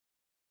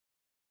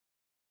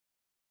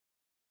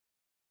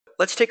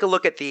let's take a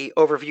look at the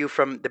overview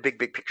from the big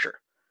picture.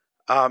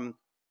 Um,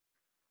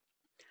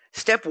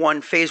 Step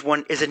one, phase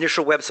one, is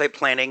initial website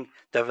planning,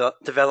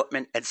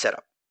 development, and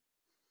setup.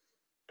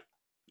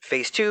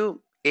 Phase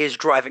two is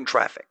driving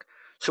traffic.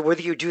 So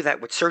whether you do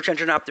that with search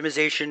engine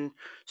optimization,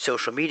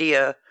 social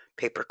media,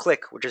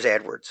 pay-per-click, which is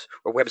AdWords,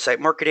 or website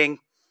marketing,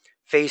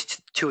 phase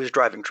two is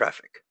driving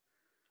traffic.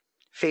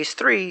 Phase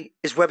three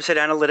is website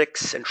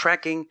analytics and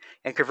tracking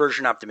and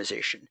conversion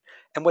optimization.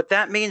 And what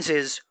that means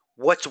is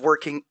what's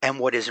working and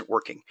what isn't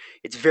working.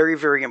 It's very,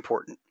 very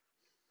important.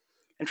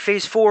 And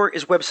phase four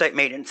is website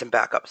maintenance and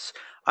backups.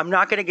 I'm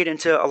not going to get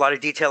into a lot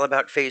of detail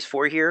about phase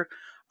four here.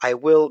 I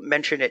will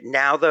mention it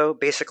now, though.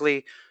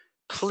 Basically,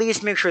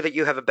 please make sure that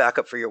you have a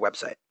backup for your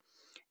website.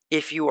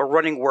 If you are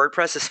running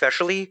WordPress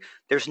especially,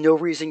 there's no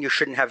reason you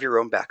shouldn't have your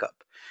own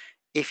backup.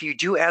 If you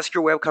do ask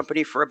your web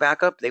company for a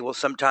backup, they will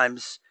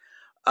sometimes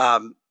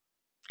kind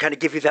of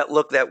give you that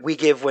look that we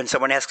give when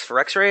someone asks for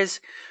x-rays,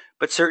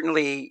 but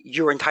certainly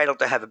you're entitled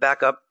to have a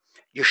backup.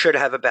 You should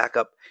have a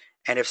backup.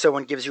 And if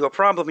someone gives you a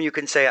problem, you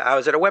can say, I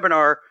was at a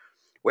webinar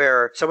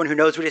where someone who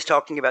knows what he's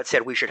talking about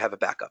said we should have a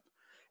backup.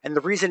 And the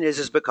reason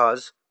is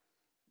because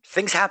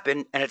things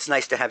happen and it's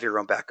nice to have your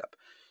own backup.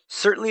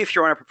 Certainly if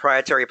you're on a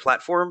proprietary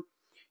platform,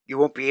 you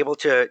won't be able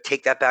to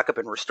take that backup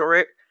and restore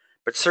it.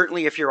 But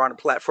certainly if you're on a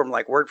platform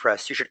like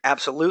WordPress, you should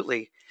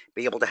absolutely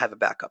be able to have a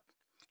backup.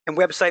 And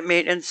website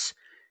maintenance,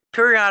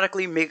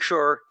 periodically make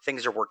sure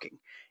things are working.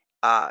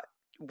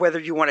 Whether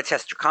you want to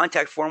test your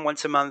contact form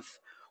once a month,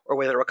 or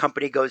whether a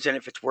company goes in,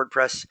 if it's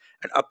WordPress,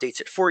 and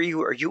updates it for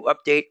you, or you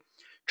update,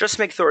 just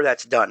make sure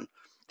that's done.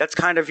 That's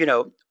kind of,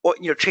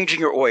 changing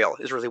your oil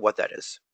is really what that is.